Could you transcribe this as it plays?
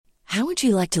How would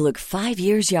you like to look 5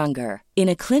 years younger? In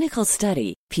a clinical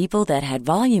study, people that had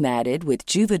volume added with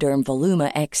Juvederm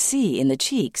Voluma XC in the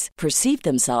cheeks perceived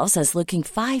themselves as looking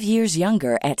 5 years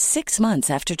younger at 6 months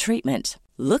after treatment.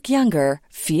 Look younger,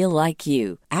 feel like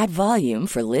you. Add volume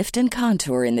for lift and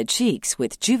contour in the cheeks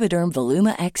with Juvederm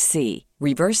Voluma XC.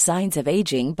 Reverse signs of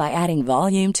aging by adding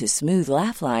volume to smooth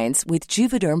laugh lines with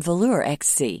Juvederm Volure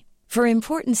XC. For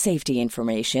important safety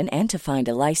information and to find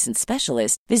a licensed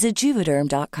specialist, visit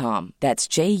Juvederm.com. That's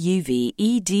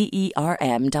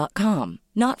JUVEDERM.com.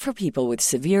 Not for people with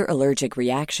severe allergic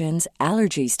reactions,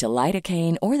 allergies to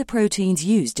lidocaine, or the proteins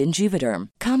used in Juvederm.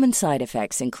 Common side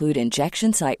effects include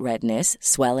injection site redness,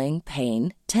 swelling,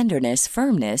 pain, tenderness,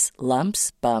 firmness,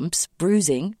 lumps, bumps,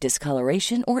 bruising,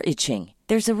 discoloration, or itching.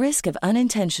 There's a risk of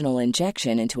unintentional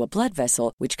injection into a blood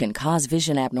vessel, which can cause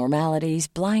vision abnormalities,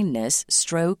 blindness,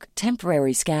 stroke,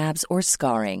 temporary scabs, or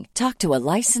scarring. Talk to a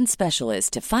licensed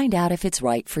specialist to find out if it's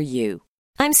right for you.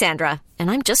 I'm Sandra, and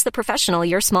I'm just the professional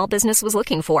your small business was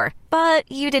looking for.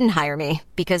 But you didn't hire me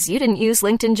because you didn't use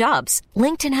LinkedIn Jobs.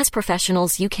 LinkedIn has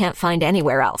professionals you can't find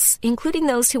anywhere else, including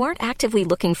those who aren't actively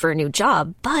looking for a new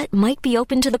job, but might be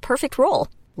open to the perfect role,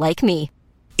 like me.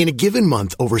 In a given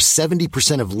month, over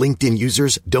 70% of LinkedIn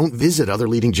users don't visit other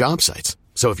leading job sites.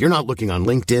 So if you're not looking on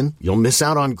LinkedIn, you'll miss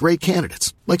out on great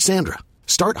candidates like Sandra.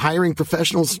 Start hiring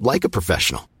professionals like a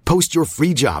professional. Post your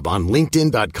free job on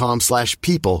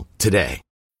linkedin.com/people today.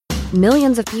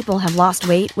 Millions of people have lost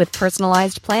weight with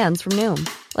personalized plans from Noom.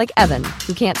 Like Evan,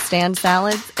 who can't stand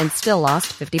salads and still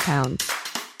lost 50 pounds.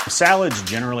 Salads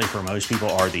generally for most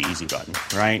people are the easy button,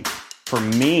 right? For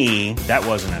me, that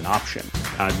wasn't an option.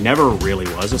 I never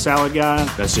really was a salad guy.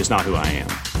 That's just not who I am.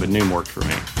 But Noom worked for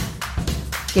me.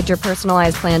 Get your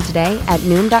personalized plan today at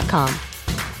Noom.com.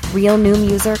 Real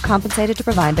Noom user compensated to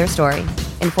provide their story.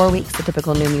 In 4 weeks, the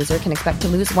typical Noom user can expect to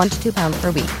lose 1 to 2 pounds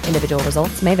per week. Individual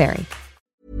results may vary.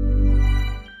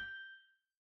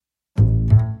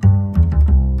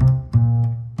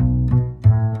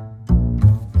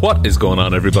 What is going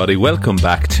on, everybody? Welcome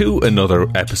back to another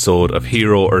episode of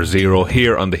Hero or Zero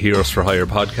here on the Heroes for Hire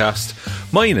podcast.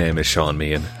 My name is Sean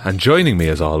Meehan, and joining me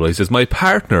as always is my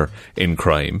partner in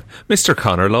crime, Mr.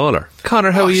 Connor Lawler.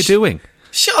 Connor, how are you doing?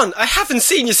 Sean, I haven't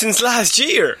seen you since last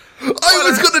year. I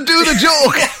was going to do the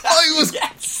joke.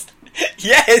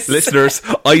 Yes. Listeners,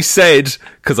 I said,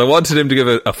 because I wanted him to give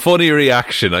a funny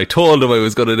reaction, I told him I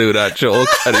was going to do that joke,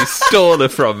 and he stole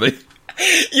it from me.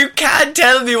 You can't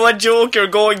tell me what joke you're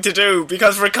going to do,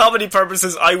 because for comedy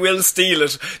purposes I will steal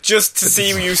it, just to see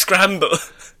you scramble.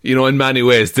 You know, in many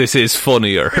ways, this is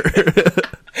funnier.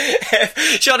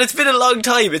 Sean, it's been a long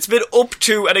time. It's been up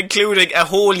to and including a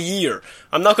whole year.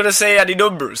 I'm not going to say any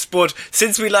numbers, but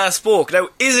since we last spoke. Now,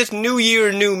 is it New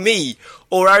Year, New Me?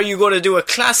 Or are you going to do a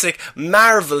classic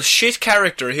Marvel shit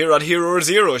character here on Hero or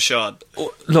Zero, Sean?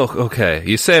 Look, okay,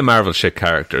 you say Marvel shit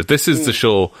character. This is the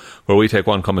show where we take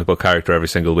one comic book character every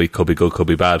single week. Could be good, could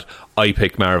be bad. I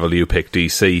pick Marvel, you pick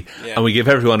DC. Yeah. And we give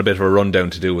everyone a bit of a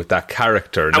rundown to do with that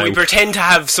character. And we pretend to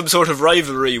have some sort of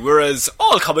rivalry, whereas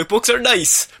all comic books are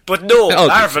nice. But no,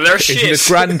 Marvel are shit. It's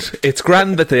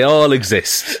grand that they all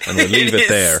exist. And we'll leave it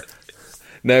there.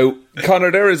 Now, Connor,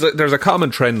 there's a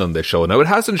common trend on this show. Now, it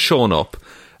hasn't shown up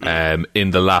in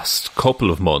the last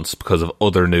couple of months because of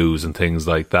other news and things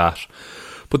like that.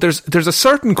 But there's a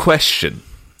certain question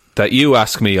that you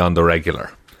ask me on the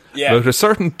regular about a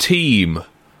certain team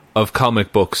of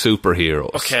comic book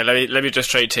superheroes. Okay, let me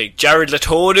just try to think. Jared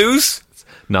Leto news?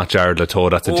 Not Jared Leto,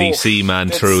 that's a DC man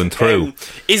through and through.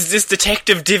 Is this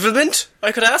Detective Divilment,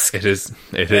 I could ask? It is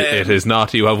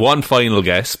not. You have one final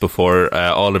guess before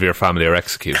all of your family are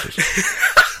executed.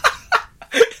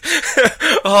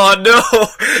 Oh no.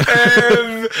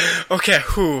 Okay,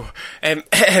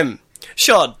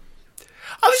 Sean,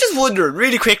 I was just wondering,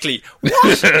 really quickly,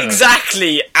 what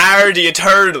exactly are the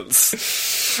Eternals?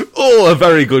 Oh, a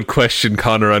very good question,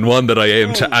 Connor, and one that I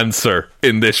aim to answer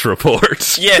in this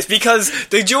report. Yes, because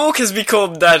the joke has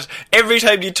become that every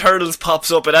time the Eternals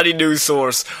pops up at any news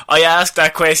source, I ask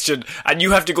that question, and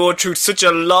you have to go through such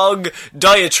a long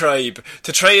diatribe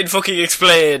to try and fucking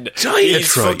explain.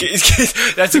 Diatribe?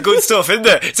 That's a good stuff, isn't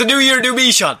it? It's a New Year, New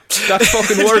Me, Sean. That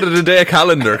fucking word of the day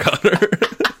calendar, Connor.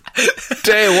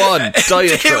 Day one,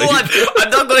 diatribe. Day one. I'm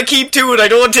not going to keep to it, I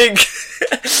don't think.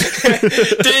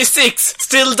 Day 6,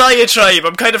 still diatribe.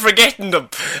 I'm kind of forgetting them.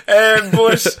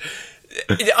 But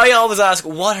I always ask,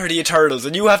 what are the Eternals?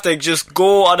 And you have to just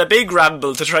go on a big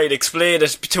ramble to try and explain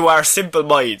it to our simple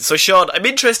minds. So Sean, I'm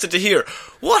interested to hear,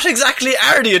 what exactly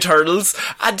are the Eternals?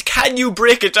 And can you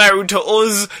break it down to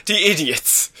us, the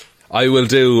idiots? I will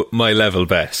do my level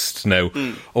best. Now,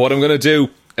 what I'm going to do,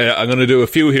 I'm going to do a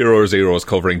few Hero Zeros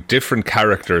covering different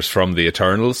characters from the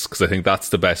Eternals, because I think that's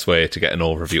the best way to get an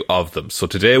overview of them. So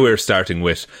today we're starting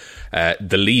with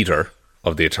the leader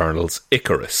of the Eternals,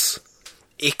 Ikaris.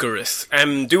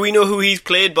 Ikaris. Do we know who he's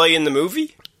played by in the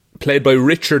movie? Played by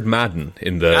Richard Madden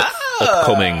in the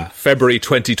upcoming February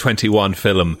 2021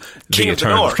 film, King The of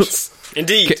Eternals. the North.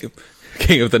 Indeed.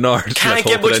 King of the North. Can't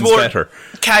get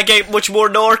much more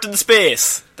north in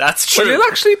space. That's true.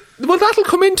 Well, that'll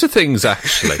come into things,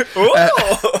 actually.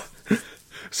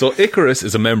 So Ikaris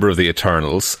is a member of the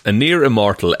Eternals, a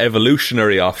near-immortal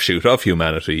evolutionary offshoot of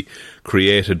humanity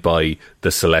created by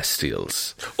the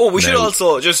Celestials. Oh, we should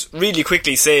also just really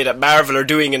quickly say that Marvel are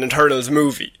doing an Eternals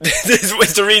movie. This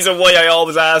was the reason why I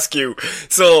always ask you.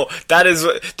 So that is,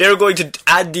 they're going to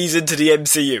add these into the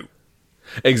MCU.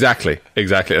 Exactly.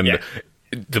 And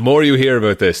the more you hear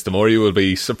about this, the more you will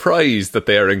be surprised that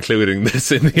they are including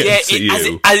this in the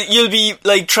MCU. You'll be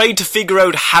like trying to figure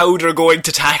out how they're going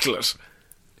to tackle it.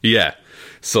 Yeah.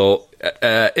 So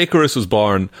Ikaris was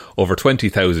born over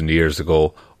 20,000 years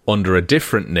ago under a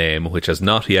different name which has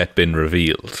not yet been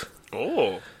revealed.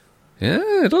 Oh.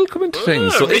 Yeah, it'll come into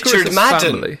things. So Richard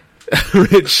Madden.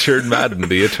 Richard Madden,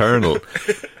 the Eternal.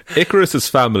 Ikaris'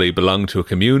 family belonged to a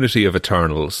community of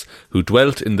Eternals who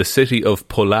dwelt in the city of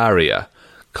Polaria,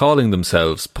 calling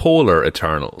themselves Polar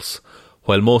Eternals,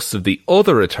 while most of the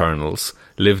other Eternals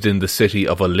lived in the city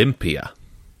of Olympia.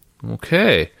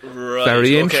 Okay. Right,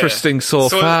 very interesting so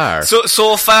far.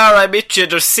 So far, I bet you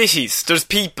there's cities, there's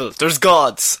people, there's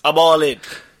gods. I'm all in.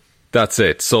 That's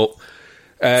it. So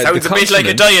sounds a bit like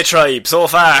a diatribe so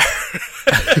far.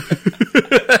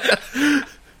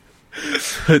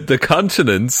 The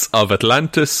continents of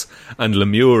Atlantis and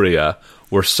Lemuria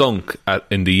were sunk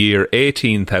in the year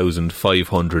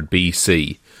 18,500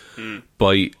 BC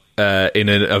by in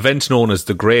an event known as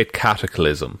the Great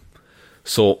Cataclysm.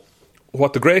 So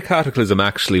what the Great Cataclysm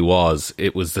actually was,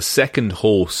 it was the second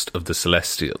host of the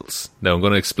Celestials. Now I'm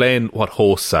going to explain what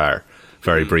hosts are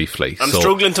very briefly. I'm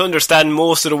struggling to understand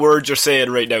most of the words you're saying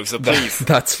right now, so please.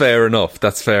 That's fair enough.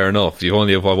 You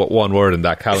only have one word in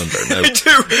that calendar now. I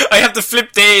do. I have to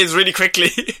flip days really quickly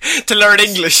to learn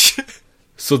English.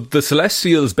 So the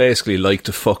Celestials basically like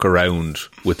to fuck around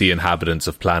with the inhabitants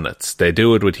of planets. They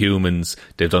do it with humans,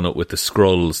 they've done it with the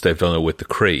Skrulls, they've done it with the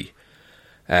Kree.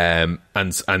 And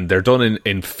they're done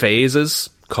in phases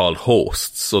called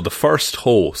hosts. So the first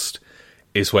host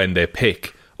is when they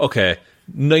pick,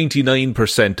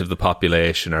 99% of the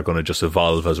population are going to just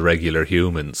evolve as regular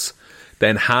humans.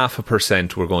 Then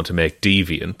 0.5% we're going to make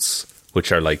deviants,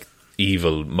 which are like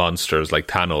evil monsters like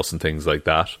Thanos and things like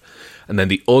that. And then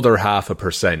the other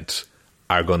 0.5%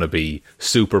 are going to be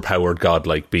superpowered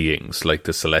godlike beings like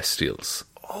the Celestials.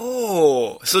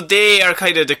 Oh, so they are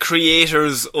kind of the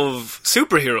creators of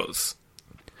superheroes.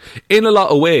 In a lot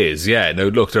of ways, yeah. Now,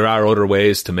 look, there are other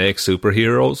ways to make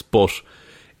superheroes, but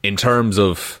in terms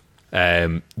of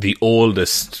the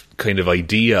oldest kind of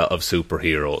idea of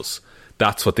superheroes,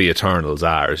 that's what the Eternals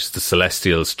are. It's the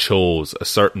Celestials chose a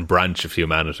certain branch of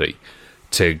humanity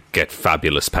to get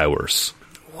fabulous powers.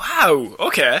 Wow,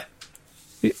 okay.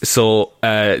 So,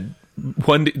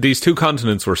 when these two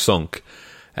continents were sunk,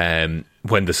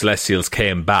 when the Celestials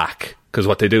came back, because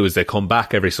what they do is they come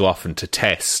back every so often to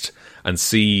test and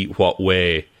see what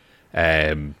way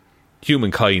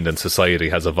humankind and society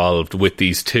has evolved with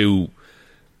these the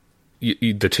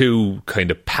two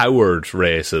kind of powered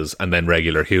races and then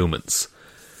regular humans.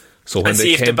 So when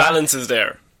see if the balance is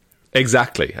there.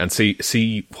 Exactly, and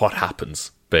see what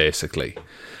happens, basically.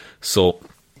 So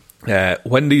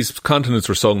when these continents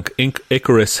were sunk,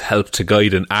 Ikaris helped to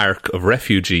guide an ark of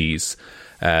refugees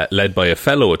led by a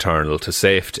fellow Eternal to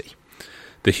safety.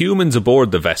 The humans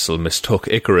aboard the vessel mistook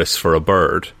Ikaris for a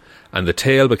bird, and the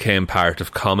tale became part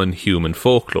of common human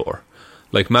folklore,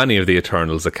 like many of the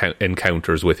Eternals'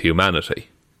 encounters with humanity.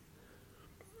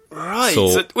 Right,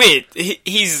 so wait,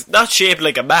 he's not shaped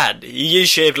like a man, he is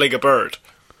shaped like a bird.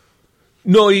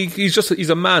 No, he's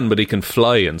a man, but he can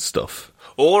fly and stuff.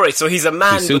 Alright, so he's a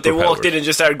man, but they walked in and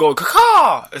just started going,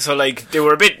 caw! So like, they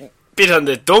were a bit on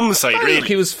the dumb side, really. Look,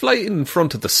 he was flying in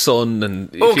front of the sun, and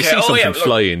if you see something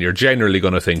flying, you're generally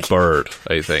going to think bird,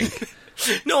 I think.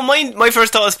 No, my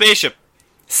first thought was spaceship.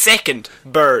 Second,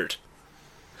 bird.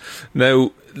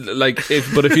 Now,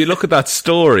 if you look at that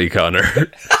story,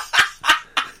 Connor,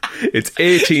 it's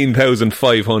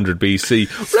 18,500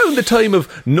 BC, around the time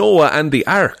of Noah and the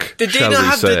Ark, shall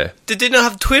we say. Did they not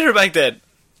have Twitter back then?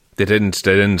 They didn't.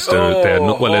 They had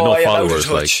no followers.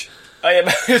 I am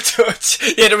out of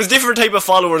touch. Yeah, there was different type of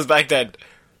followers back then.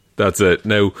 That's it.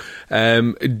 Now,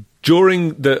 when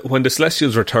the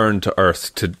Celestials returned to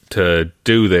Earth to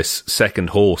do this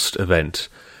second host event,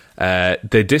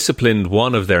 they disciplined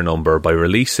one of their number by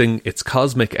releasing its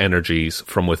cosmic energies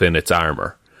from within its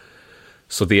armour.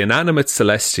 So the inanimate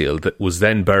celestial that was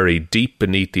then buried deep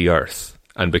beneath the earth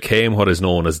and became what is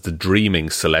known as the Dreaming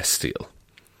Celestial.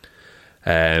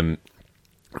 The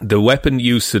weapon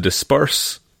used to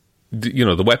disperse,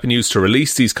 the weapon used to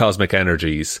release these cosmic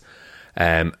energies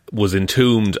was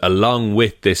entombed along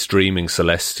with this Dreaming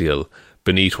Celestial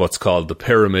beneath what's called the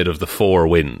Pyramid of the Four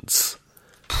Winds.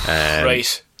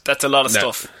 Right, that's a lot of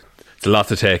stuff. It's a lot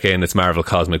to take in. It's Marvel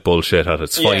cosmic bullshit at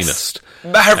its finest.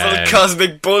 Marvel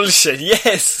cosmic bullshit,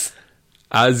 yes.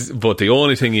 But the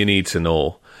only thing you need to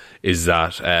know is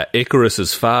that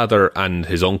Ikaris' father and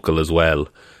his uncle as well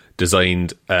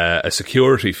designed a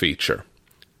security feature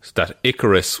so that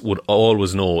Ikaris would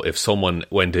always know if someone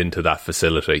went into that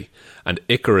facility, and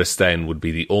Ikaris then would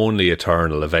be the only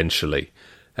Eternal eventually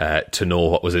to know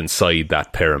what was inside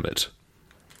that pyramid.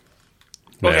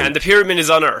 Okay, and the pyramid is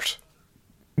on Earth.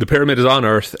 The pyramid is on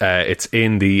Earth. It's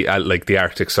in the the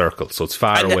Arctic Circle, so it's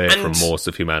far away from most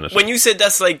of humanity. When you said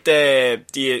that's like the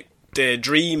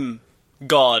dream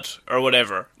god or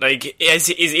whatever, like is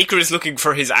Ikaris looking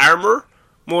for his armor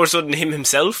more so than him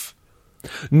himself?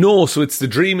 No, so it's the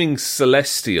Dreaming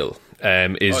Celestial.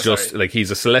 Like he's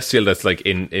a celestial that's like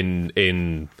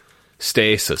in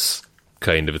stasis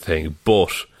kind of a thing,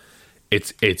 but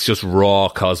it's just raw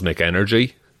cosmic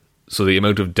energy. So the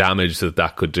amount of damage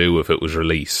that could do if it was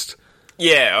released.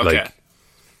 Yeah, okay.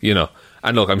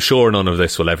 And look, I'm sure none of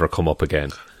this will ever come up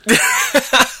again.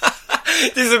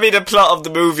 This will be the plot of the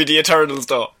movie The Eternals,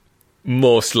 though.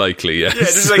 Most likely, yes.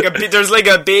 Yeah, there's like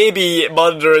a baby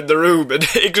monitor in the room, and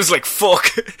it's just like, fuck,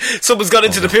 someone's got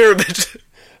into the pyramid.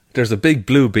 There's a big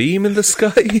blue beam in the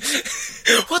sky.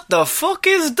 What the fuck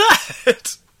is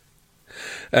that?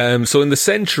 So in the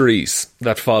centuries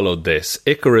that followed this,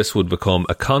 Ikaris would become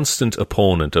a constant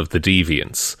opponent of the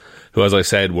Deviants, who, as I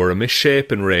said, were a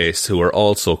misshapen race who were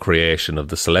also creation of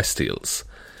the Celestials.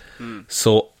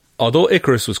 So, although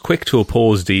Ikaris was quick to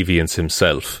oppose Deviants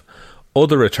himself,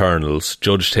 other Eternals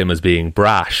judged him as being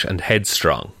brash and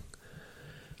headstrong.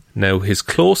 Now, his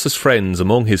closest friends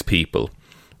among his people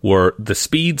were the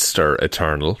speedster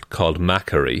Eternal, called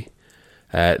Makari,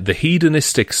 the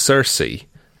hedonistic Circe,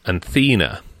 and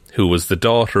Thena, who was the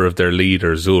daughter of their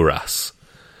leader Zuras.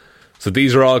 So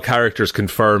these are all characters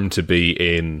confirmed to be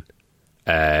in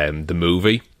the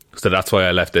movie. So that's why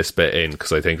I left this bit in,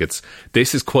 because I think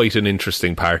this is quite an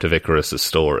interesting part of Ikaris'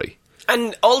 story.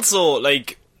 And also,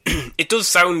 like, it does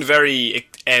sound very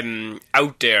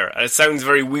out there, and it sounds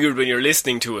very weird when you're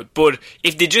listening to it, but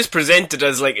if they just present it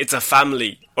as like it's a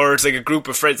family or it's like a group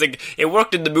of friends, like it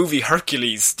worked in the movie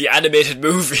Hercules, the animated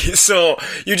movie, so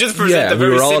you just present a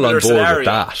very similar scenario. With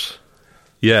that.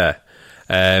 Yeah.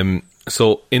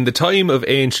 So in the time of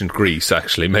ancient Greece,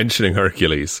 actually, mentioning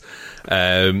Hercules,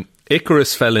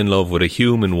 Ikaris fell in love with a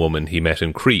human woman he met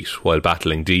in Crete while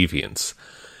battling deviants,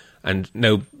 and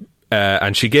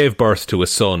she gave birth to a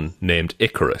son named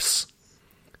Ikaris.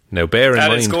 Now, bear in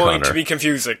mind, that is going Connor, to be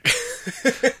confusing.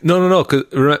 No. Cause,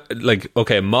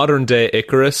 modern day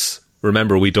Ikaris,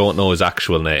 remember, we don't know his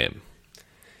actual name.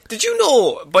 Did you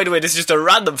know, by the way, this is just a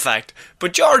random fact,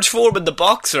 but George Foreman, the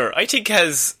boxer, I think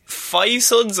has 5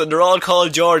 sons and they're all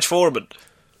called George Foreman.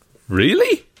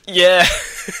 Really? Yeah.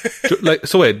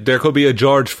 So wait, there could be a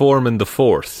George Foreman the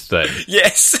 4th then?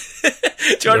 Yes.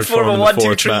 George Foreman 1,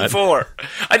 2, 3, 4.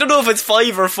 I don't know if it's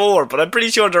 5 or 4, but I'm pretty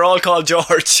sure they're all called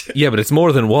George. Yeah, but it's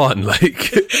more than one,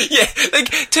 like. Yeah, like,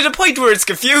 to the point where it's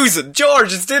confusing.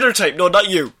 George, it's dinner time. No, not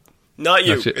you. Not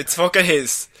you. It's fucking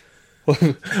his.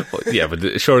 Yeah,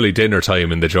 but surely dinner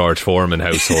time in the George Foreman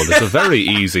household is a very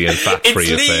easy and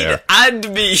fat-free affair. It's lean and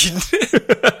mean.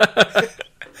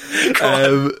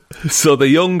 So the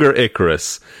younger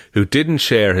Ikaris, who didn't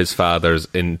share his father's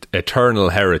eternal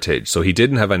heritage, so he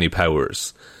didn't have any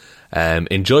powers,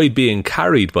 enjoyed being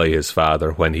carried by his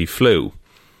father when he flew.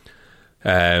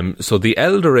 So the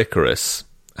elder Ikaris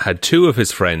had 2 of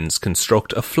his friends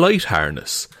construct a flight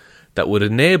harness that would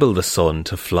enable the son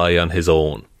to fly on his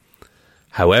own.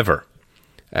 However,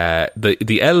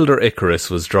 the elder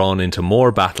Ikaris was drawn into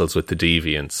more battles with the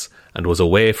Deviants and was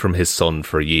away from his son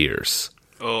for years.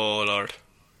 Oh, Lord.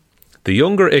 The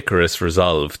younger Ikaris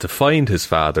resolved to find his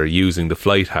father using the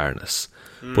flight harness,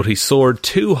 but he soared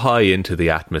too high into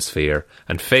the atmosphere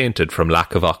and fainted from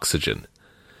lack of oxygen.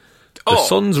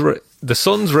 The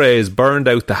sun's rays burned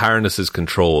out the harness's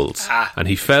controls, and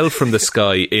he fell from the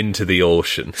sky into the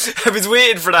ocean. I was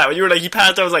waiting for that. When you were like, he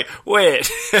passed, I was like, wait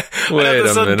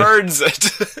the sun burns it.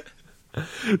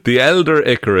 The elder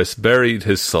Ikaris buried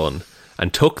his son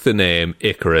and took the name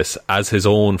Ikaris as his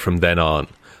own from then on,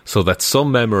 so that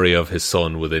some memory of his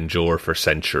son would endure for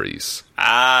centuries.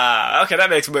 Ah, okay, that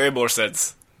makes way more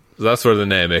sense. So that's where the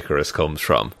name Ikaris comes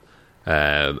from.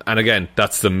 And again,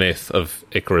 that's the myth of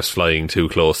Ikaris flying too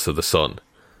close to the sun.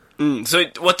 So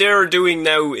what they're doing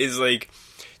now is like,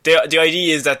 the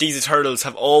idea is that these Eternals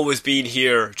have always been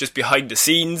here, just behind the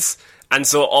scenes, and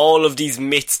so all of these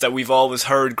myths that we've always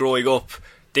heard growing up,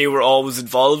 they were always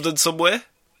involved in some way.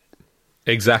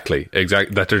 Exactly.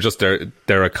 That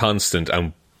they're a constant,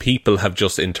 and people have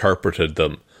just interpreted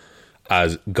them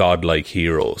as godlike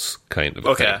heroes, kind of.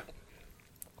 Okay.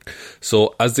 Thing.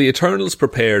 So, as the Eternals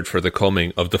prepared for the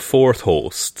coming of the fourth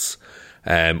hosts,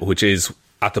 which is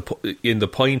in the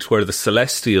point where the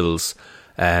Celestials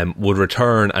would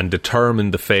return and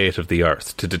determine the fate of the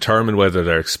Earth, to determine whether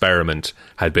their experiment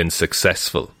had been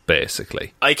successful,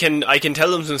 basically. I can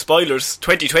tell them some spoilers.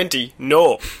 2020,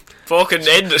 no. Fucking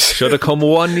end it. Should have come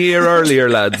 1 year earlier,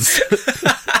 lads.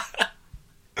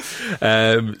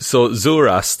 So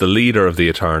Zuras, the leader of the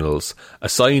Eternals,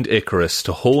 assigned Ikaris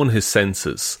to hone his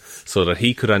senses so that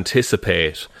he could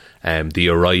anticipate the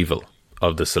arrival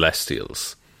of the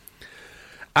Celestials.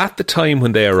 At the time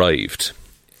when they arrived,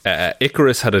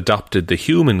 Ikaris had adopted the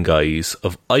human guise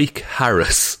of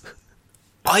Ikaris.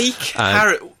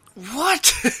 Ikaris?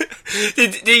 What?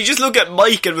 did he just look at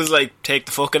Mike and was like, take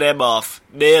the fucking M off,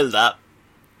 nail that?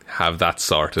 Have that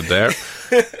sorted there.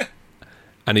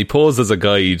 And he posed as a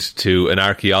guide to an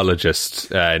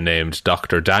archaeologist named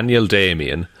Dr. Daniel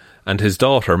Damien and his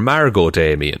daughter Margot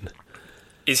Damien.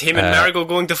 Is him and Margot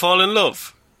going to fall in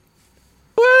love?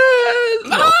 Well,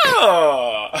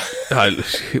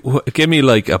 look. Give me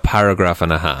like a paragraph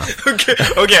and a half. Okay.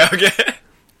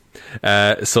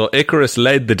 So Ikaris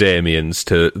led the Damians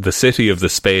to the city of the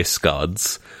space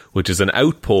gods, which is an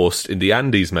outpost in the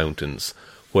Andes Mountains,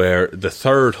 where the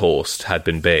third host had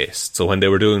been based. So when they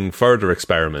were doing further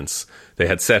experiments, they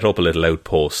had set up a little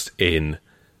outpost in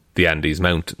the Andes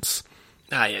Mountains.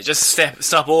 Ah, yeah, just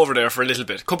stop over there for a little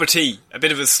bit. Cup of tea, a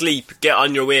bit of a sleep, get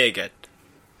on your way again.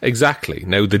 Exactly.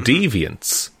 Now, the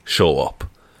Deviants show up,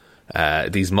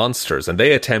 these monsters, and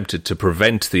they attempted to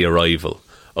prevent the arrival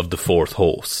of the fourth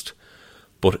host.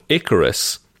 But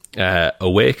Ikaris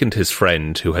awakened his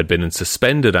friend, who had been in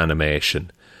suspended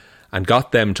animation, and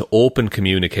got them to open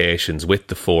communications with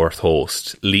the fourth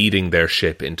host, leading their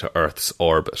ship into Earth's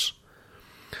orbit.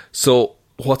 So,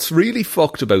 what's really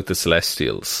fucked about the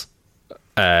Celestials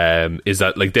is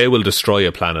that, like, they will destroy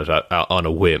a planet on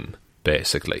a whim,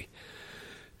 basically.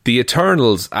 The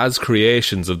Eternals, as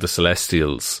creations of the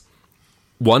Celestials,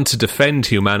 want to defend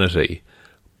humanity,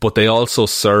 but they also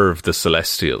serve the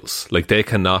Celestials. Like, they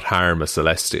cannot harm a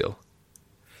Celestial.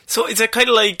 So is it kind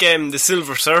of like the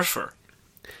Silver Surfer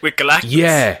with Galactus?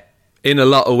 Yeah, in a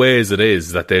lot of ways it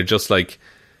is, that they're just like,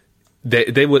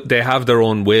 they have their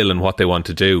own will and what they want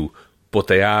to do, but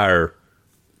they are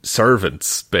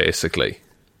servants, basically.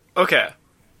 Okay.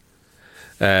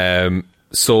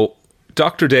 So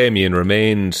Dr. Damien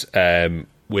remained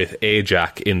with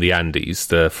Ajax in the Andes,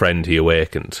 the friend he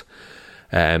awakened.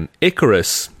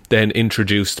 Ikaris then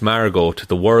introduced Margot to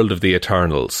the world of the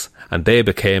Eternals, and they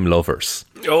became lovers.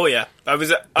 Oh yeah, I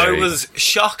was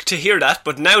shocked to hear that,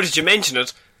 but now that you mention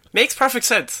it, makes perfect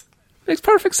sense. Makes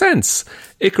perfect sense.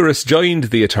 Ikaris joined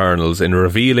the Eternals in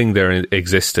revealing their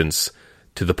existence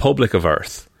to the public of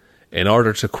Earth in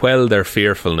order to quell their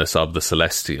fearfulness of the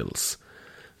Celestials.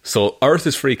 So Earth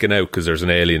is freaking out because there's an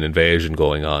alien invasion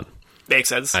going on. Makes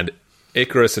sense. And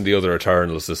Ikaris and the other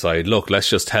Eternals decide, look, let's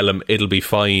just tell him it'll be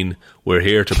fine. We're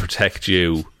here to protect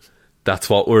you. That's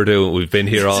what we're doing. We've been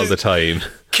here all the time.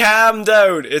 Calm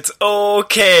down. It's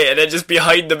okay. And then just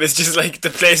behind them is just like the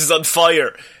place is on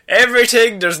fire.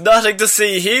 Everything, there's nothing to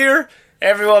see here.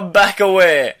 Everyone back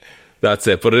away. That's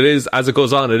it. But it is, as it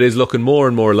goes on, it is looking more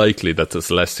and more likely that the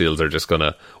Celestials are just going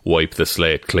to wipe the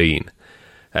slate clean.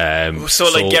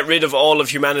 So get rid of all of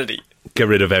humanity. Get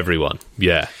rid of everyone,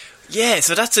 yeah. Yeah,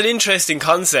 so that's an interesting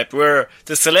concept where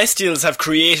the Celestials have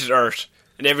created Earth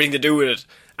and everything to do with it,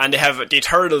 and they have the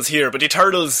Eternals here, but the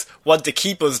Eternals want to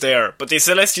keep us there, but the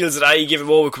Celestials at any given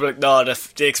moment could be like, no,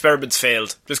 the experiment's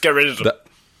failed, just get rid of them.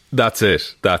 That's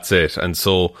it. And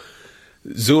so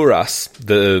Zuras,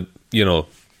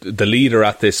 the leader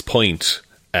at this point,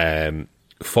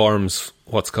 forms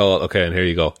what's called, okay, and here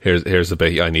you go, here's the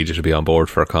bit I need you to be on board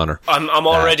for, Connor. I'm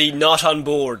already not on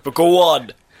board, but go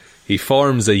on. He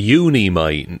forms a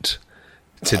uni-mind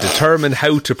to determine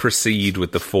how to proceed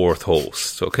with the fourth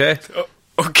host, okay?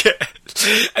 Okay.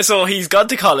 So he's gone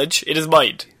to college in his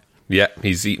mind. Yeah,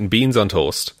 he's eating beans on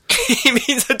toast.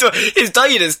 His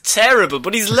diet is terrible,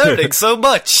 but he's learning so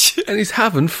much. And he's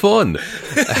having fun.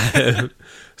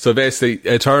 So basically,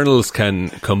 Eternals can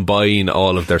combine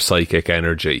all of their psychic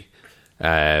energy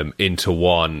into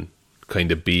one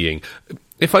kind of being.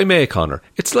 If I may, Connor,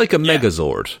 it's like a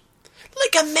Megazord.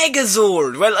 Like a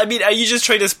Megazord? Well, I mean, are you just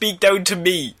trying to speak down to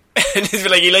me? And he's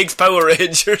like, he likes Power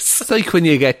Rangers. It's like when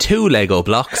you get 2 Lego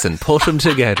blocks and put them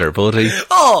together, buddy.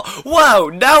 Oh,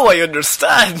 wow, now I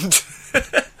understand.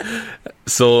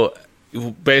 So,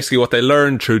 basically what they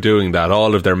learned through doing that,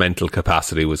 all of their mental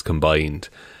capacity was combined.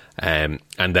 And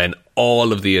then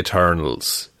all of the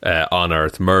Eternals on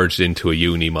Earth merged into a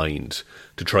uni-mind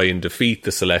to try and defeat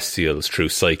the Celestials through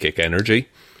psychic energy.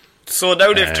 So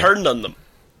now they've turned on them.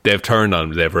 They've turned on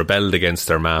them. They've rebelled against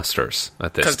their masters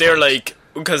at this point.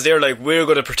 Because they're like, we're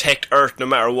going to protect Earth no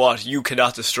matter what. You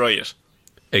cannot destroy it.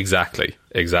 Exactly.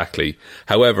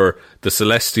 However, the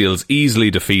Celestials easily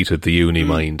defeated the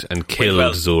Uni-Mind and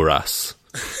killed Zuras.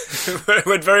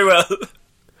 Went very well.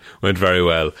 Went very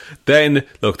well. Then,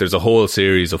 look, there's a whole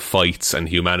series of fights and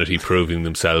humanity proving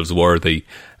themselves worthy.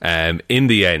 In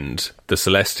the end, the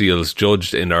Celestials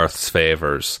judged in Earth's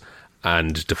favours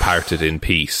and departed in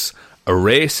peace,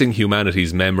 erasing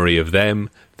humanity's memory of them,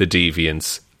 the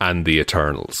Deviants, and the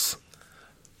Eternals.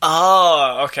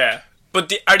 Oh, okay.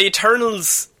 But are the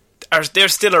Eternals, they're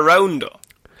still around though?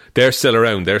 They're still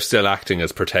around. They're still acting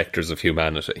as protectors of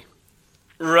humanity.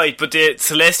 Right, but the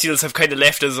Celestials have kind of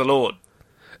left us alone.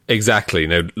 Exactly.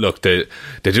 Now, look, they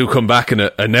do come back in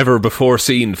a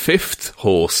never-before-seen 5th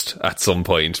host at some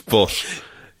point, but,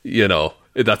 you know,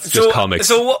 that's just comics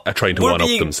trying to one-up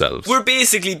themselves. We're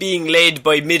basically being led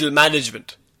by middle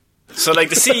management. So, like,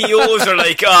 the CEOs are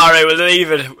like, alright, we'll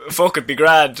leave it, fuck it, be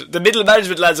grand. The middle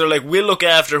management lads are like, we'll look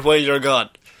after it while you're gone.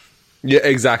 Yeah,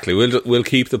 exactly. We'll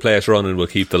keep the place running, we'll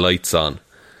keep the lights on.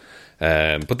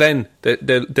 But then,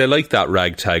 they like that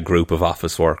ragtag group of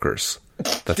office workers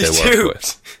that they work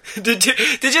with. They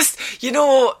just, you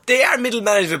know, they are middle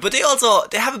management, but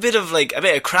they have a bit of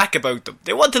crack about them.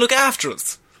 They want to look after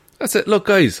us. That's it. Look,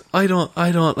 guys, I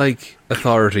don't like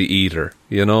authority either,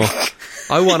 you know?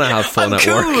 I want to have fun at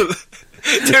work.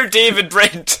 They're David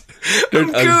Brent.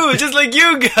 I'm cool, just like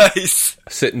you guys.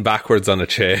 Sitting backwards on a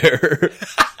chair.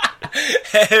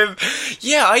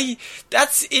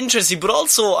 That's interesting, but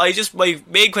also, my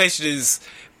main question is,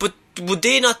 but would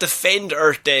they not defend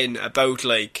Earth then about,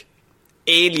 like,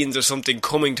 aliens or something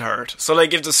coming to Earth? So,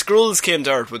 like, if the Skrulls came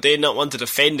to Earth, would they not want to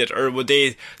defend it, or would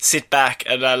they sit back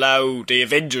and allow the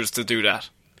Avengers to do that?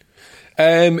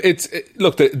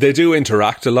 Look, they do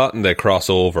interact a lot and they cross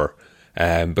over.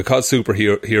 Because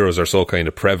superheroes are so kind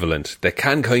of prevalent, they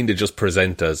can kind of just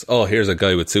present as, oh, here's a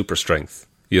guy with super strength,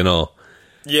 you know?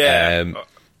 Yeah.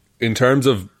 In terms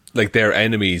of, like, their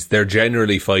enemies, they're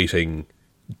generally fighting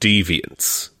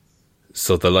deviants.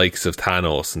 So the likes of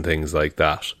Thanos and things like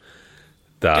that.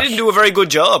 They didn't do a very good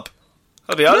job.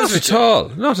 I'll be honest with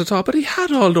you. Not at all, but he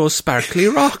had all those sparkly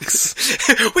rocks.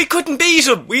 We couldn't beat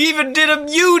him. We even did a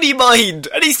Uni-Mind,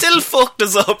 and he still fucked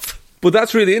us up. But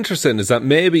that's really interesting, is that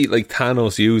maybe, like,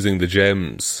 Thanos using the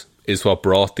gems is what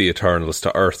brought the Eternals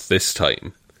to Earth this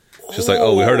time. Just like,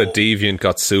 we heard a deviant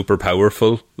got super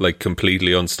powerful, like,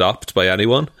 completely unstopped by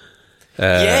anyone.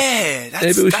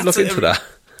 Maybe we should look into that.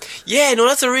 Yeah, no,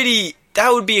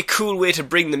 that would be a cool way to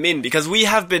bring them in, because we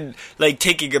have been, like,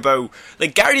 thinking about,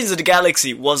 like, Guardians of the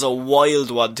Galaxy was a wild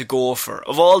one to go for,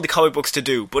 of all the comic books to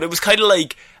do, but it was kind of,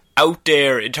 like, out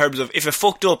there in terms of, if it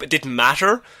fucked up, it didn't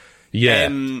matter. Yeah.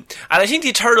 And I think the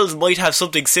Eternals might have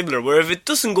something similar, where if it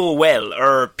doesn't go well,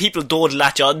 or people don't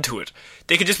latch onto it,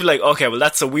 they could just be like, okay, well,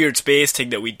 that's a weird space thing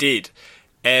that we did.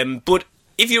 But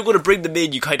if you're going to bring them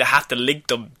in, you kind of have to link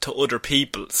them to other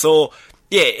people. So,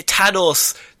 yeah,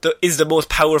 Thanos is the most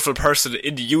powerful person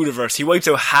in the universe. He wipes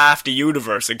out half the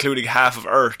universe, including half of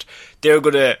Earth. They're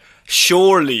going to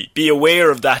surely be aware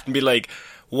of that and be like,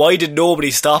 why did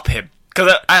nobody stop him?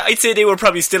 Because I'd say they were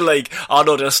probably still like, oh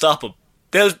no, they'll stop him.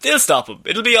 They'll stop him.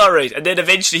 It'll be alright. And then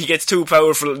eventually he gets too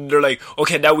powerful and they're like,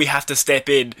 okay, now we have to step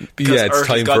in because Earth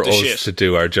has got the shit. It's time for us to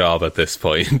do our job at this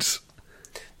point.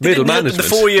 Middle management. The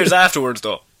 4 years afterwards,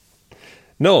 though.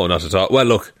 No, not at all. Well,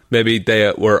 look, maybe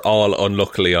they were all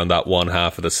unluckily on that one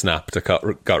half of the snap that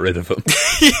got rid of him.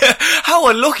 Yeah, how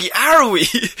unlucky are we?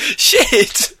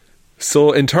 Shit.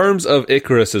 So, in terms of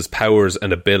Ikaris's powers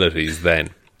and abilities,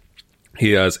 then,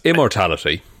 he has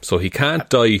immortality, so he can't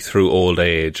die through old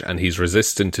age, and he's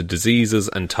resistant to diseases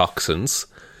and toxins.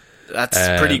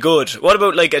 That's pretty good. What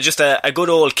about, like, just a good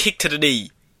old kick to the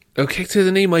knee? A kick to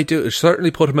the knee might do it.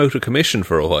 Certainly put him out of commission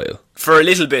for a while. For a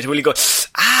little bit. Will he go,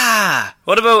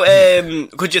 What about,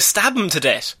 could you stab him to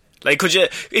death? Like,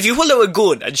 if you pulled out a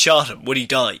gun and shot him, would he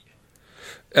die?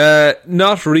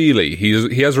 Not really.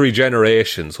 He has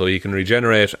regeneration, so he can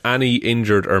regenerate any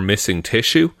injured or missing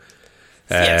tissue.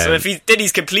 So if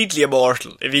he's completely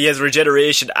immortal. If he has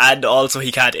regeneration and also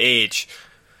he can't age.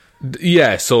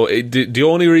 Yeah, so the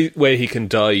only way he can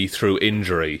die through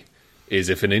injury is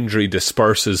if an injury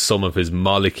disperses some of his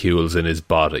molecules in his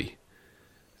body.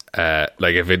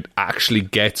 Like if it actually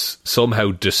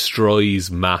somehow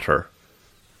destroys matter.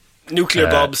 Nuclear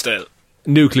bomb style.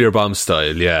 Nuclear bomb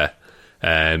style, yeah.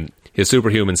 He has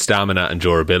superhuman stamina and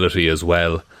durability as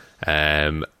well.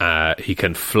 He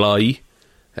can fly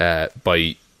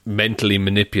by mentally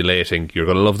manipulating, you're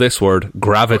going to love this word,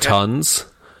 gravitons.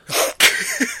 Okay.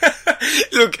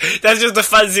 Look, that's just a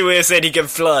fancy way of saying he can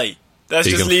fly. Let's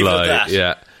just leave it at that.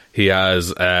 Yeah. He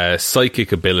has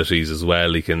psychic abilities as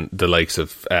well. He can, the likes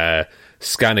of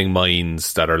scanning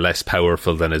minds that are less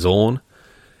powerful than his own.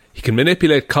 He can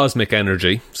manipulate cosmic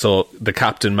energy, so the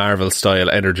Captain Marvel style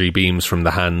energy beams from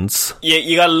the hands. Yeah,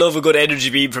 you gotta love a good energy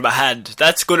beam from a hand.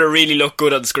 That's gonna really look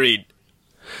good on screen.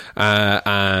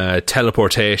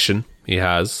 Teleportation he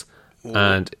has. Ooh.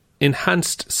 And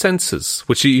enhanced senses,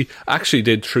 which he actually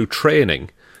did through training.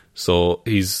 So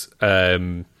he's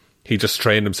he just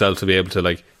trained himself to be able to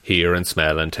like hear and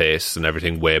smell and taste and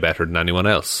everything way better than anyone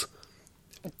else.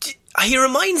 He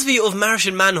reminds me of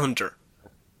Martian Manhunter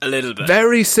a little bit.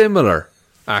 Very similar,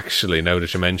 actually, now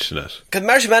that you mention it. Because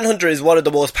Martian Manhunter is one of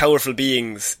the most powerful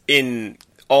beings in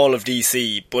all of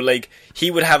DC, but like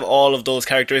he would have all of those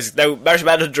characteristics. Now, Martian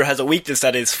Manhunter has a weakness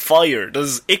that is fire.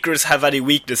 Does Ikaris have any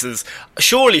weaknesses?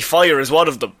 Surely fire is one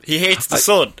of them. He hates the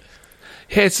sun.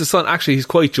 He hates the sun. Actually, he's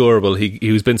quite durable.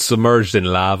 He's been submerged in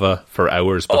lava for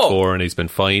hours before, and he's been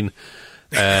fine.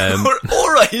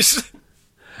 All right.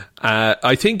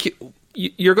 I think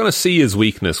you're going to see his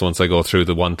weakness once I go through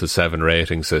the 1 to 7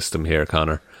 rating system here,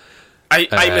 Connor.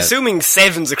 I'm assuming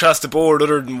 7's across the board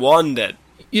other than 1 then.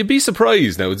 You'd be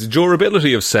surprised now. It's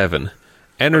durability of 7,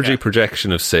 energy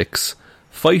projection of 6,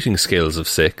 fighting skills of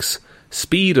 6,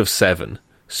 speed of 7,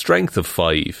 strength of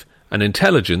 5, and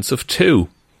intelligence of 2.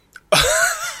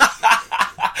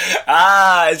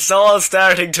 It's all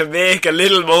starting to make a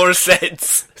little more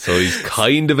sense. So he's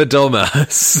kind of a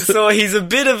dumbass. So he's a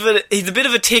bit of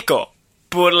a ticker.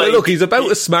 But like, look, he's about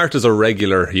as smart as a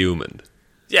regular human.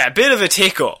 Yeah, a bit of a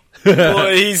ticker.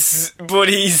 but he's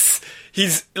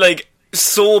like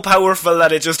so powerful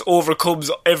that it just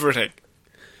overcomes everything.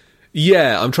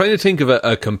 Yeah, I'm trying to think of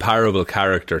a comparable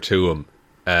character to him.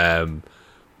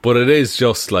 But it is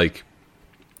just like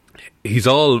he's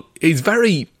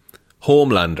very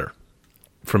Homelander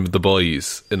from The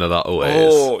Boys in a lot of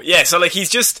ways. Oh, yeah, so like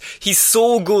he's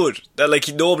so good that like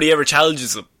nobody ever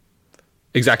challenges him.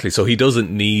 Exactly, so he doesn't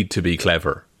need to be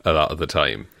clever a lot of the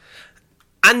time.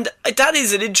 And that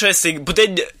is an interesting... But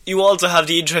then you also have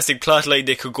the interesting plotline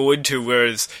they could go into,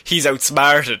 whereas he's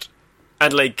outsmarted.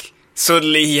 And, like,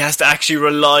 suddenly he has to actually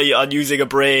rely on using a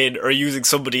brain or using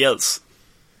somebody else.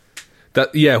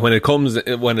 When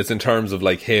it's in terms of,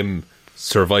 like, him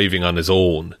surviving on his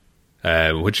own,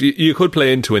 which you could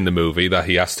play into in the movie, that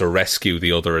he has to rescue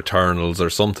the other Eternals or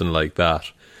something like that.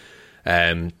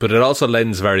 But it also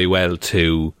lends very well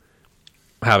to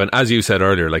having, as you said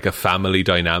earlier, like a family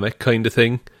dynamic kind of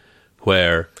thing,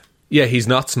 where, yeah, he's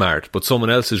not smart, but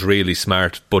someone else is really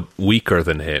smart but weaker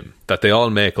than him, that they all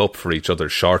make up for each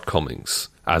other's shortcomings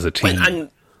as a team.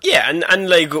 And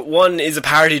like one is a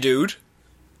party dude,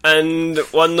 and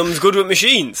one of them's good with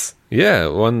machines. Yeah,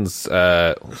 one's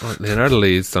Leonardo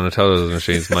leads Donatello's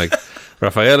machines. Mike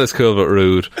Raphael is cool but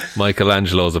rude.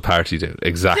 Michelangelo's a party dude.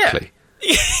 Exactly.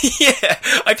 Yeah,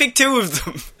 I picked 2 of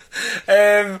them.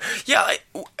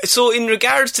 So in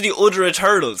regards to the other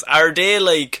Eternals, are they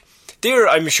like... They're,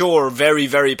 I'm sure, very,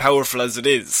 very powerful as it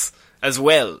is, as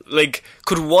well. Like,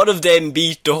 could one of them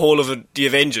beat the whole of the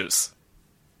Avengers?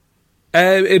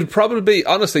 It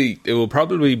will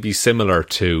probably be similar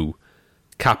to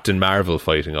Captain Marvel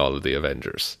fighting all of the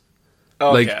Avengers.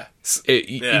 Okay.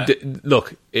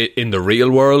 Look, in the real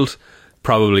world,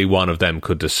 probably one of them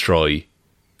could destroy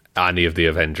any of the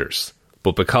Avengers.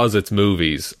 But because it's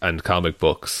movies and comic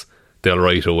books, they'll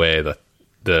write away that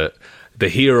the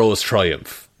heroes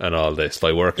triumph and all this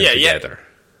by working together. Yeah.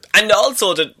 And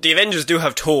also, the Avengers do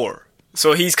have Thor.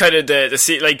 So he's kind of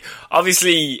the like,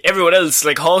 obviously, everyone else,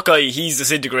 like Hawkeye, he's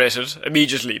disintegrated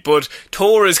immediately. But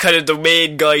Thor is kind of the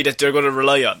main guy that they're going to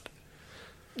rely on.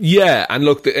 Yeah, and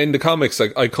look, in the comics,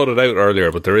 like, I cut it out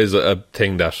earlier, but there is a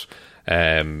thing that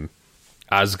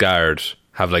Asgard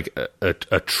have like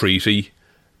a treaty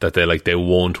that they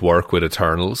won't work with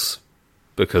Eternals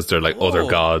because they're like other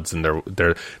gods, and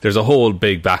there's a whole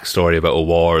big backstory about a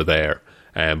war there.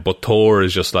 But Thor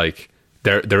is just like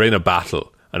they're in a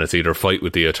battle, and it's either fight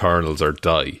with the Eternals or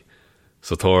die.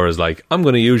 So Thor is like, I'm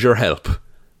going to use your help,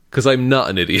 because I'm not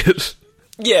an idiot.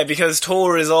 Yeah, because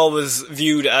Thor is always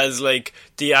viewed as like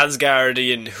the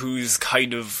Asgardian who's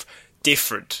kind of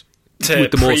different to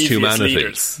with the most previous humanity.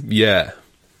 leaders. Yeah.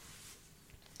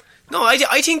 No,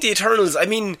 I think the Eternals, I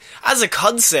mean, as a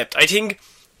concept, I think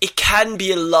it can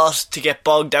be a lot to get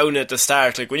bogged down at the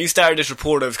start. Like, when you started this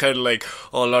report, I was kind of like,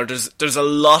 oh Lord, there's a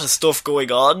lot of stuff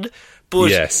going on. But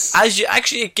yes, as you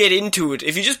actually get into it,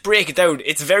 if you just break it down,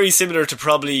 it's very similar to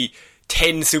probably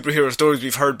 10 superhero stories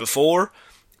we've heard before.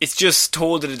 It's just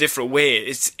told in a different way.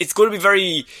 It's going to be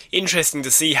very interesting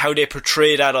to see how they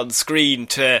portray that on screen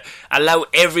to allow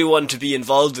everyone to be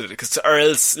involved in it, or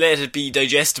else let it be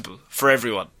digestible for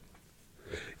everyone.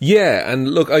 Yeah,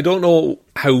 and look, I don't know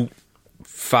how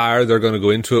far they're going to go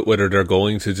into it, whether they're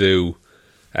going to do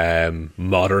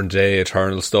modern day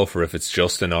Eternal stuff or if it's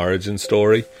just an origin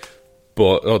story.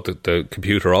 But the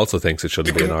computer also thinks it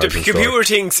shouldn't be an origin story. The computer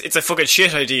thinks it's a fucking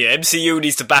shit idea. MCU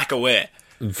needs to back away.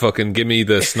 Fucking give me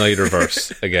the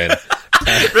Snyderverse again.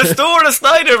 Restore the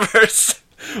Snyderverse.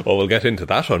 Well, we'll get into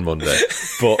that on Monday.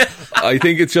 But I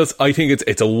think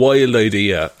it's a wild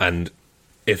idea, and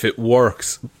if it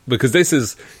works, because this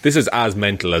is as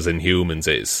mental as Inhumans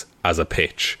is as a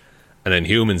pitch, and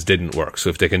Inhumans didn't work. So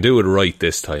if they can do it right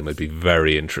this time, I'd be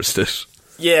very interested.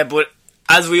 Yeah, but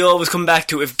as we always come back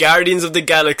to, if Guardians of the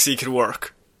Galaxy can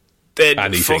work, then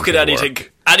anything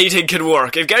can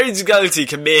work. If Guardians of the Galaxy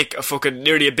can make a fucking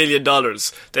nearly $1 billion,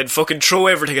 then fucking throw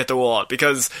everything at the wall,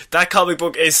 because that comic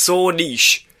book is so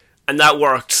niche, and that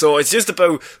worked. So it's just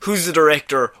about who's the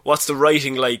director, what's the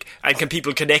writing like, and can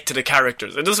people connect to the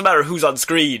characters. It doesn't matter who's on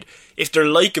screen. If they're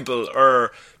likeable,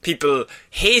 or people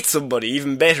hate somebody,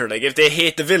 even better. Like, if they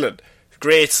hate the villain,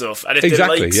 great stuff. And if they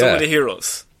like some of the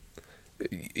heroes,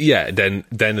 yeah, then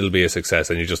it'll be a success,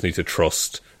 and you just need to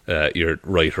trust your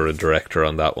writer and director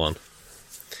on that one.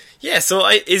 Yeah, so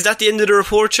is that the end of the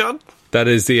report, Sean? That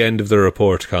is the end of the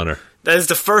report, Connor. That is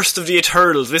the first of the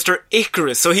Eternals, Mr.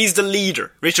 Ikaris. So he's the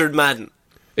leader, Richard Madden.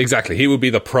 Exactly, he would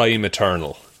be the prime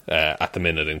Eternal at the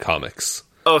minute in comics.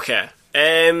 Okay.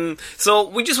 So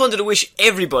we just wanted to wish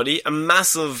everybody a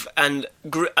massive and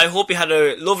I hope you had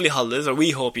a lovely holidays, or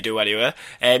we hope you do anyway.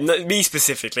 Not me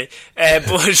specifically, but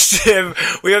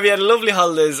we hope you had a lovely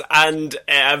holidays and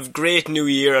a great new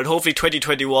year. And hopefully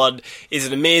 2021 is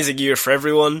an amazing year for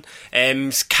everyone.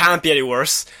 Can't be any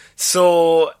worse.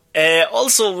 So.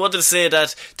 Also wanted to say that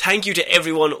thank you to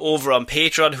everyone over on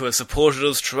Patreon who has supported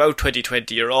us throughout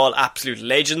 2020. You're all absolute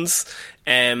legends.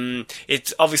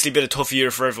 It's obviously been a tough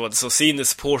year for everyone, so seeing the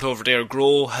support over there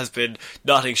grow has been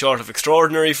nothing short of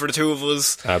extraordinary for the two of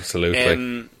us.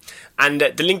 Absolutely. And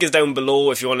the link is down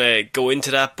below if you want to go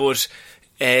into that. But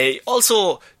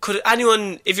also, could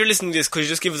anyone, if you're listening to this, could you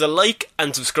just give us a like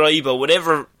and subscribe on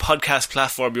whatever podcast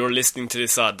platform you're listening to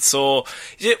this on? So,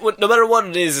 no matter what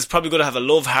it is, it's probably going to have a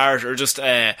love heart or just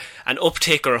an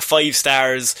uptick or a 5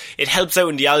 stars. It helps out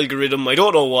in the algorithm. I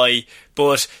don't know why,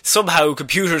 but somehow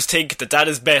computers think that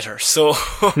is better. So,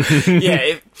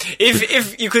 yeah,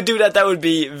 if you could do that, that would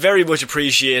be very much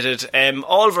appreciated.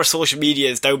 All of our social media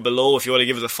is down below if you want to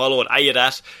give us a follow on any of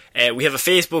that. We have a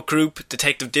Facebook group,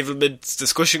 Detective Divilment's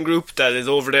discussion group, that is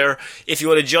over there. If you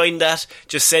want to join that,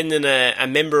 just send in a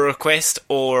member request,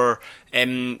 or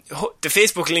the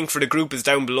Facebook link for the group is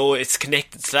down below. It's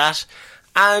connected to that.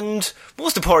 And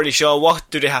most importantly, Shaw, what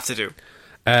do they have to do?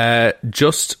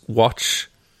 Just watch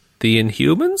The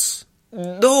Inhumans?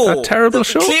 No. That terrible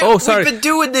show? Oh, sorry. We've been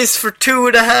doing this for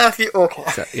 2.5 years.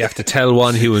 Okay. You have to tell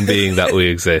one human being that we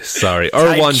exist, sorry.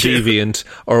 Or one deviant,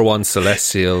 or one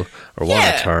celestial, or one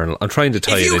eternal. I'm trying to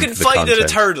tie it into the content. If you can find an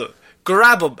eternal,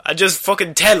 grab him and just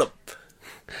fucking tell him.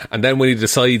 And then when he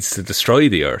decides to destroy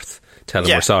the Earth, tell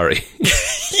him we're sorry.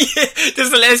 Yeah, the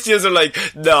Celestials are like,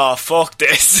 nah, fuck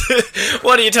this.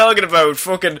 What are you talking about?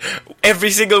 Fucking every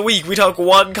single week we talk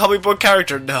one comic book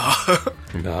character? Nah.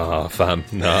 Nah, fam,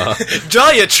 nah.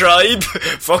 Diatribe.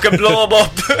 Fucking blow him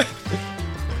up.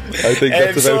 I think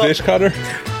that's about it, Connor.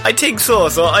 I think so.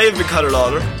 So I have been Connor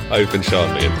Lawler. I've been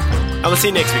Sean Meehan. And we'll see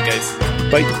you next week, guys.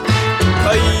 Bye.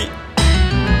 Bye.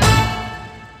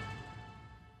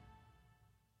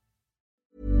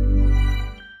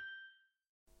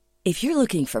 If you're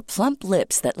looking for plump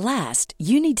lips that last,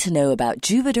 you need to know about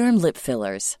Juvederm lip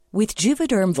fillers. With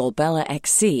Juvederm Volbella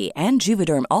XC and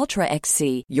Juvederm Ultra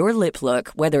XC, your lip look,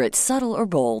 whether it's subtle or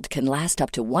bold, can last up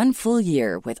to 1 full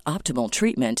year with optimal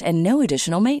treatment and no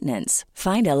additional maintenance.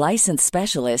 Find a licensed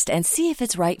specialist and see if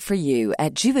it's right for you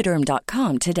at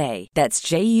Juvederm.com today. That's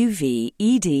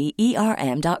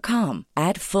JUVEDERM.com.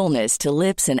 Add fullness to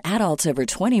lips in adults over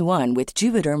 21 with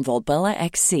Juvederm Volbella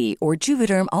XC or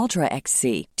Juvederm Ultra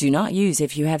XC. Do not use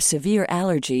if you have severe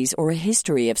allergies or a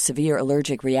history of severe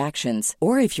allergic reactions,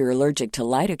 or if you're allergic to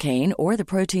lidocaine or the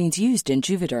proteins used in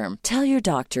Juvederm. Tell your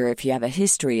doctor if you have a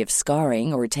history of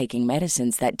scarring or taking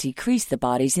medicines that decrease the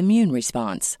body's immune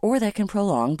response or that can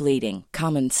prolong bleeding.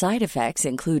 Common side effects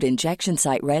include injection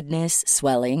site redness,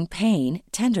 swelling, pain,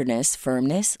 tenderness,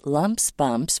 firmness, lumps,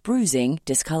 bumps, bruising,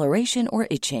 discoloration, or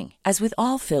itching. As with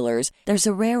all fillers, there's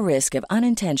a rare risk of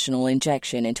unintentional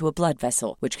injection into a blood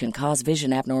vessel, which can cause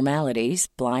vision abnormalities,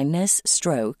 blindness,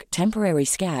 stroke, temporary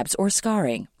scabs, or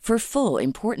scarring. For full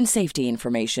important safety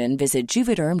information, visit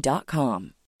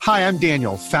Juvederm.com. Hi, I'm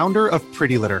Daniel, founder of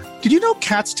Pretty Litter. Did you know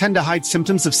cats tend to hide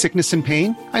symptoms of sickness and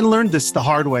pain? I learned this the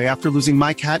hard way after losing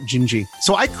my cat, Gingy.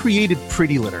 So I created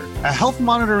Pretty Litter, a health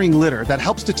monitoring litter that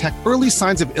helps detect early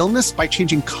signs of illness by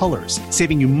changing colors,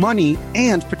 saving you money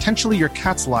and potentially your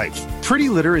cat's life. Pretty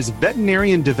Litter is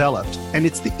veterinarian developed, and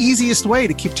it's the easiest way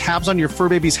to keep tabs on your fur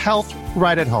baby's health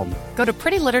right at home. Go to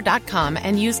prettylitter.com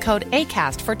and use code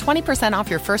ACAST for 20% off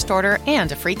your first order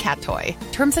and a free cat toy.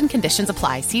 Terms and conditions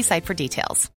apply. See site for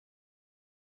details.